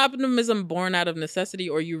 Is it an optimism born out of necessity,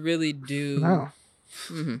 or you really do? No.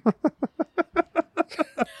 Mhm.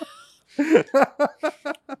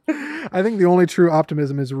 I think the only true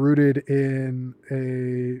optimism is rooted in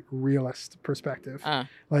a realist perspective.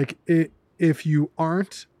 Like if you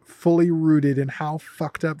aren't fully rooted in how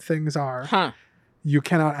fucked up things are, Huh. you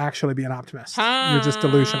cannot actually be an optimist. You're just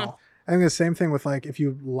delusional. I think the same thing with like if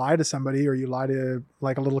you lie to somebody or you lie to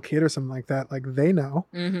like a little kid or something like that, like they know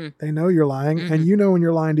you're lying, and you know when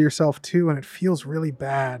you're lying to yourself too, and it feels really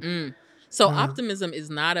bad. So optimism is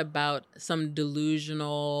not about some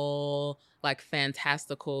delusional, like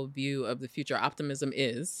fantastical view of the future. Optimism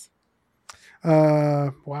is.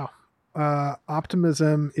 Wow.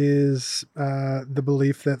 Optimism is the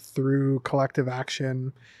belief that through collective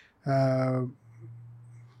action, we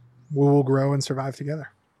will grow and survive together.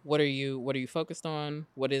 What are you focused on?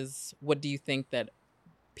 What do you think that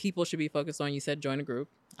people should be focused on? You said join a group.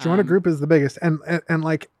 Join a group is the biggest, and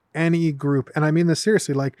like any group, and I mean this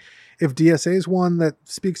seriously. Like if DSA is one that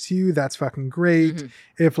speaks to you, that's fucking great. Mhm.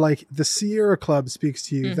 If like the Sierra Club speaks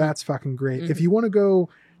to you, Mhm. that's fucking great. If Mhm. you want to go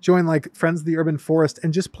join like Friends of the Urban Forest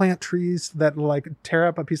and just plant trees that like tear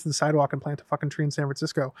up a piece of the sidewalk and plant a fucking tree in San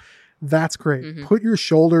Francisco. That's great. Put your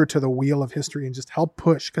shoulder to the wheel of history and just help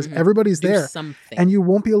push, because everybody's there and you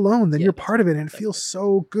won't be alone. Then you're part of it, and it feels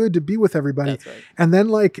so good to be with everybody. That's right. And then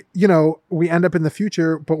like, you know, we end up in the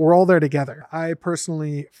future, but we're all there together. I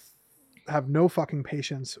personally have no fucking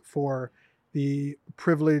patience for the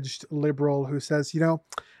privileged liberal who says, you know,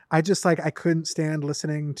 I just like, I couldn't stand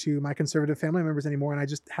listening to my conservative family members anymore, and I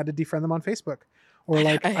just had to defriend them on Facebook. Or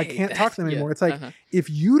like, I can't talk to them anymore. It's like, if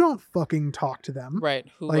you don't fucking talk to them, right?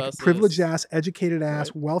 Who like else privileged ass, educated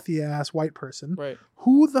ass, wealthy ass white person, right?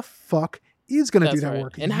 Who the fuck is going to do that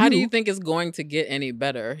work? And how do you think it's going to get any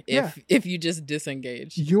better if you just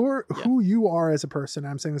disengage? You're who you are as a person.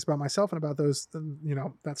 I'm saying this about myself and about those, you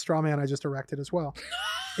know, that straw man I just erected as well.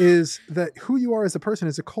 Is that who you are as a person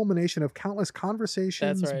is a culmination of countless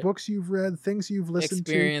conversations, books you've read, things you've listened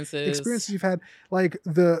to, experiences you've had, like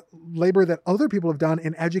the labor that other people have done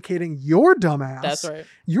in educating your dumb ass. That's right.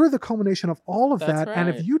 You're the culmination of all of that. Right. And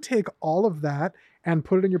if you take all of that and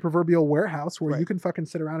put it in your proverbial warehouse where you can fucking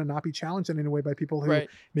sit around and not be challenged in any way by people who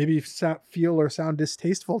maybe feel or sound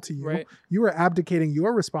distasteful to you, you are abdicating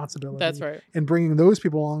your responsibility and bringing those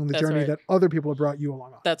people along the journey that other people have brought you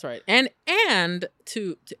along on. That's right. And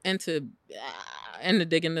to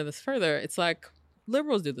dig into this further, it's like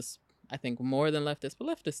liberals do this, I think, more than leftists, but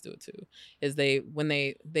leftists do it too. Is when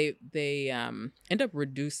they end up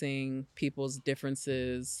reducing people's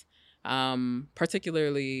differences,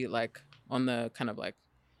 particularly like on the kind of like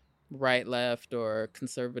right, left, or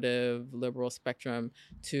conservative, liberal spectrum,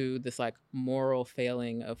 to this like moral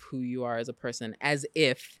failing of who you are as a person, as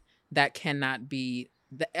if that cannot be,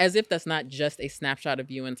 as if that's not just a snapshot of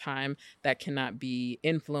you in time that cannot be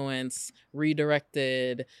influenced,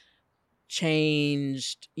 redirected,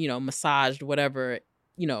 changed, you know, massaged, whatever,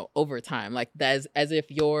 you know, over time. Like that's as if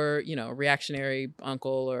your, you know, reactionary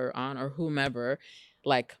uncle or aunt or whomever,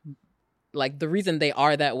 like the reason they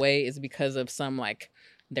are that way is because of some like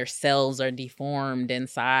their cells are deformed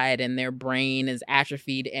inside and their brain is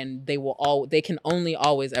atrophied, and they can only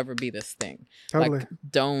always ever be this thing. Totally. Like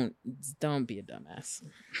don't be a dumbass.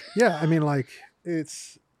 Yeah, I mean, like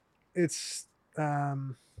it's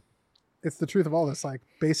the truth of all this, like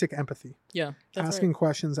basic empathy. Yeah. Asking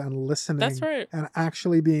questions and listening. That's right. And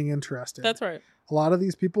actually being interested. That's right. A lot of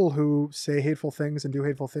these people who say hateful things and do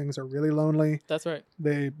hateful things are really lonely. That's right.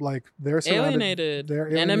 They're surrounded, alienated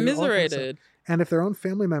and immiserated. And if their own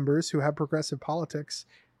family members who have progressive politics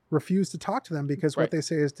refuse to talk to them because what they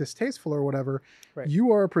say is distasteful or whatever,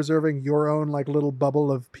 you are preserving your own like little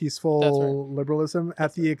bubble of peaceful liberalism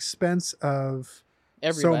at the expense of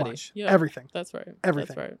everybody. So much. Yeah. Everything. That's right.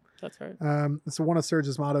 Everything. That's right. So one of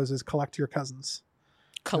Serge's mottos is collect your cousins.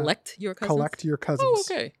 Collect your cousins? Collect your cousins. Oh,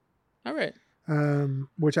 okay. All right.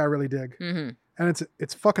 Which I really dig. Mm-hmm. And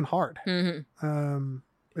it's fucking hard. Mm-hmm.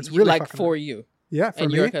 It's really like fucking for hard. You. Yeah, for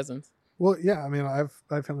and me. Your cousins. Well, yeah. I mean, I have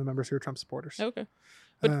family members who are Trump supporters. Okay.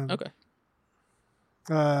 But okay.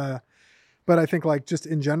 But I think like just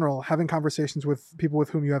in general, having conversations with people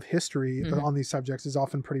with whom you have history on these subjects is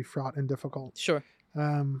often pretty fraught and difficult. Sure.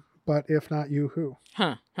 But if not you, who?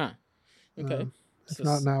 Okay. If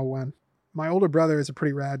not now, when? My older brother is a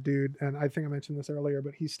pretty rad dude, and I think I mentioned this earlier,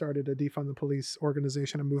 but he started a defund the police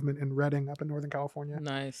organization and movement in Redding up in Northern California.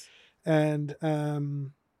 Nice. And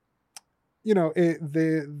you know,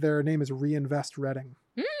 their name is Reinvest Redding.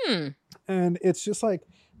 And it's just like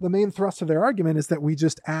the main thrust of their argument is that we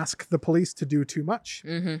just ask the police to do too much.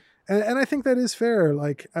 Mm-hmm. And I think that is fair.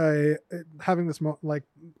 Like having this, like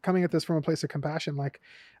coming at this from a place of compassion, like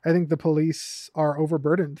I think the police are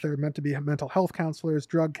overburdened. They're meant to be mental health counselors,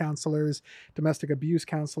 drug counselors, domestic abuse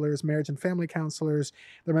counselors, marriage and family counselors.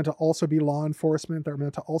 They're meant to also be law enforcement. They're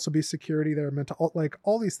meant to also be security. They're meant to like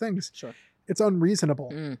all these things. Sure. It's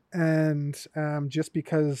unreasonable. And just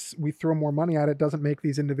because we throw more money at it doesn't make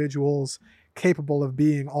these individuals capable of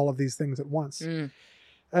being all of these things at once.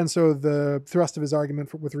 And so the thrust of his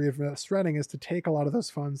argument with Reinvest Redding is to take a lot of those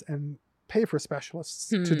funds and pay for specialists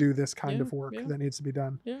to do this kind of work that needs to be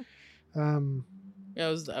done. Yeah. I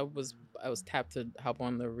was tapped to help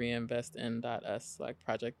on the reinvestin.us like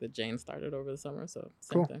project that Jane started over the summer. So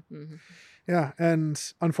same thing. Mm-hmm. Yeah. And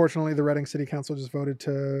unfortunately the Redding City Council just voted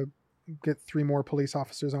to get 3 more police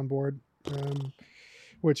officers on board,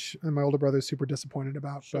 which my older brother is super disappointed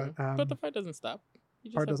about. Sure. But the fight doesn't stop.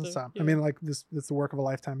 Part doesn't stop. Yeah. I mean, like this, it's the work of a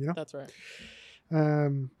lifetime, you know? That's right.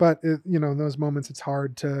 But you know, in those moments, it's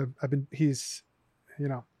hard to, he's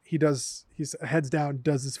heads down,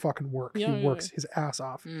 does his fucking work. He works his ass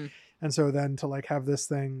off. And so then to like have this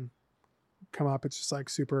thing come up, it's just like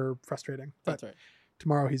super frustrating. That's right.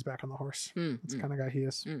 tomorrow he's back on the horse. That's the kind of guy he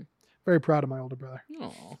is. Very proud of my older brother.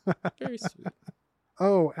 Oh, very sweet.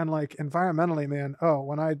 Oh, and like environmentally, man. Oh,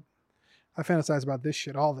 when I fantasize about this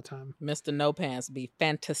shit all the time. Mr. No Pants be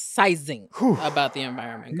fantasizing about the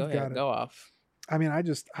environment. Go ahead, go off. I mean, I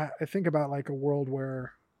think about like a world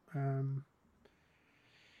where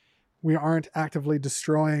we aren't actively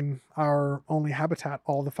destroying our only habitat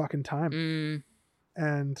all the fucking time.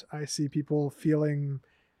 And I see people feeling,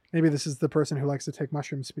 maybe this is the person who likes to take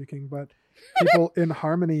mushrooms speaking, but people in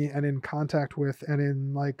harmony and in contact with and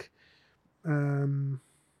in like in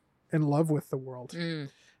love with the world.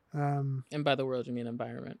 And by the world, you mean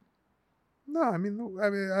environment? No, I mean, I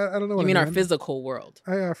don't know. You mean our physical world?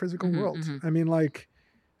 Our physical world. I mean, like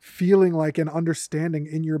feeling like an understanding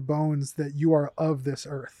in your bones that you are of this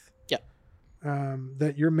earth. Yeah.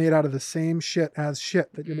 That you're made out of the same shit as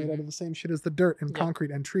shit. That you're made out of the same shit as the dirt and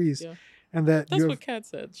concrete and trees. Yeah. And that's what Kat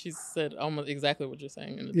said. She said almost exactly what you're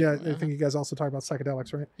saying. Yeah, I think you guys also talk about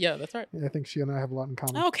psychedelics, right? Yeah, that's right. I think she and I have a lot in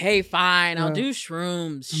common. Okay, fine. I'll do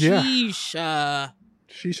shrooms. Yeah. Shisha.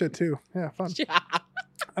 Shisha too. Yeah,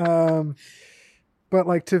 fun. But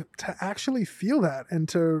like to actually feel that and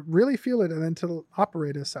to really feel it and then to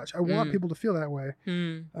operate as such. I want people to feel that way.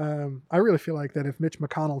 I really feel like that if Mitch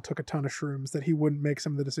McConnell took a ton of shrooms, that he wouldn't make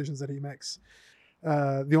some of the decisions that he makes.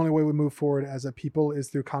 The only way we move forward as a people is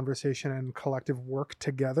through conversation and collective work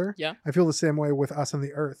together. Yeah. I feel the same way with us and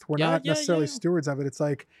the earth. We're not necessarily stewards of it. It's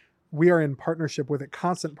like we are in partnership with it,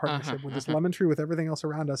 constant partnership with this lemon tree, with everything else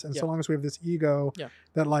around us. And so long as we have this ego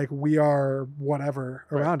that like we are whatever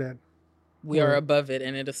around it. We are above it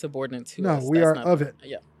and it is subordinate to us. No, we are of it.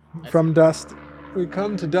 Yeah. From dust we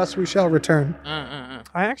come, to dust we shall return. I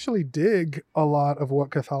actually dig a lot of what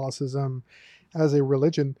Catholicism as a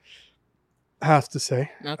religion has to say.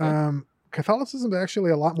 Okay. Catholicism is actually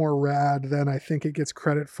a lot more rad than I think it gets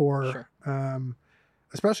credit for,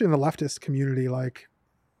 especially in the leftist community. Like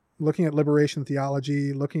looking at liberation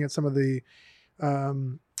theology, looking at some of the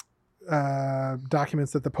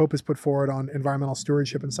documents that the Pope has put forward on environmental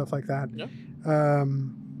stewardship and stuff like that. Yeah.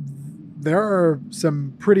 There are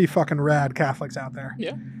some pretty fucking rad Catholics out there.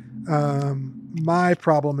 Yeah. My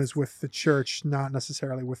problem is with the church, not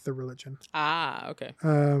necessarily with the religion. Okay.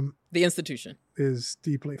 The institution is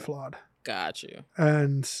deeply flawed. Got you.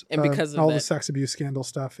 And because of all the sex abuse scandal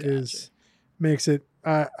stuff makes it.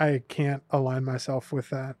 I can't align myself with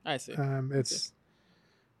that. I see. It's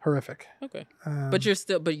horrific. Okay. But you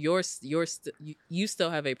still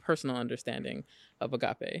have a personal understanding of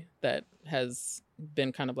agape that has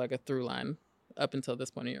been kind of like a through line up until this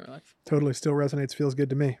point in your life. Totally still resonates, feels good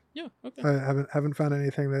to me. Yeah, okay. I haven't found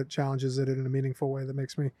anything that challenges it in a meaningful way that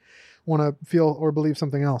makes me want to feel or believe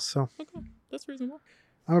something else. So okay, that's reasonable.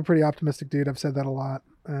 I'm a pretty optimistic dude. I've said that a lot.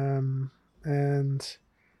 And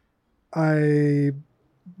I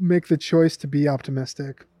make the choice to be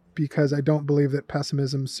optimistic because I don't believe that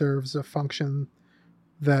pessimism serves a function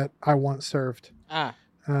that I want served.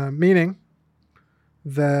 Meaning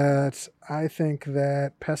that I think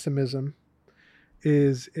that pessimism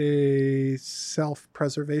is a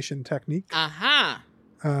self-preservation technique. I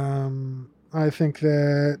think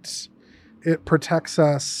that it protects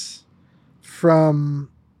us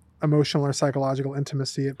from emotional or psychological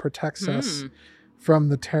intimacy. It protects us from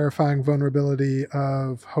the terrifying vulnerability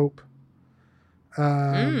of hope.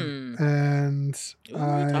 And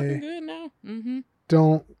talking good now.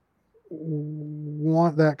 Don't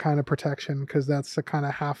want that kind of protection because that's the kind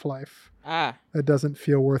of half-life that doesn't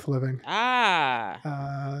feel worth living.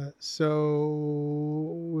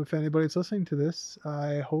 So if anybody's listening to this,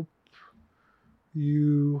 I hope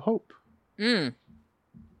you hope. Yeah.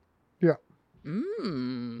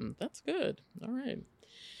 That's good. All right.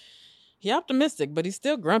 He's optimistic, but he's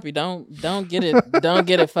still grumpy. Don't get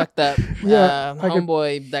it fucked up. Yeah,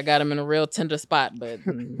 homeboy that got him in a real tender spot, but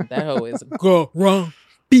that hoe is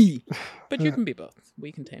grumpy. But you can be both.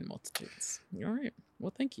 We contain multitudes. All right.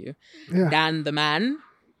 Well, thank you. Yeah. Dan the man.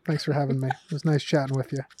 Thanks for having me. It was nice chatting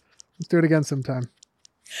with you. Let's do it again sometime.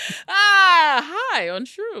 Hi on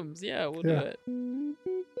shrooms. Yeah, we'll do it.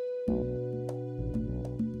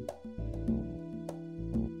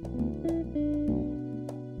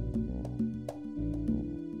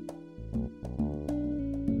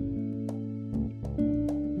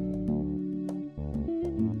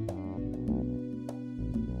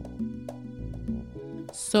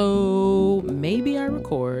 So maybe I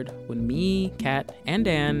record when me, Kat, and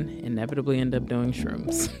Dan inevitably end up doing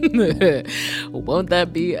shrooms. Won't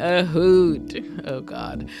that be a hoot? Oh,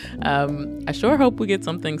 God. I sure hope we get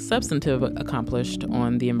something substantive accomplished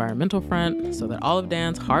on the environmental front so that all of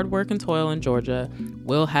Dan's hard work and toil in Georgia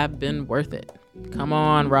will have been worth it. Come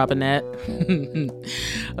on, Robinette.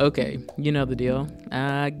 Okay, you know the deal.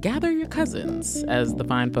 Gather your cousins, as the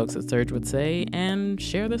fine folks at Surge would say, and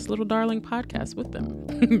share this little darling podcast with them.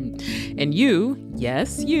 And you,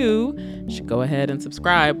 yes, you, should go ahead and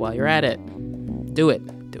subscribe while you're at it. Do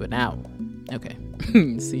it. Do it now. Okay.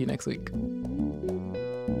 See you next week.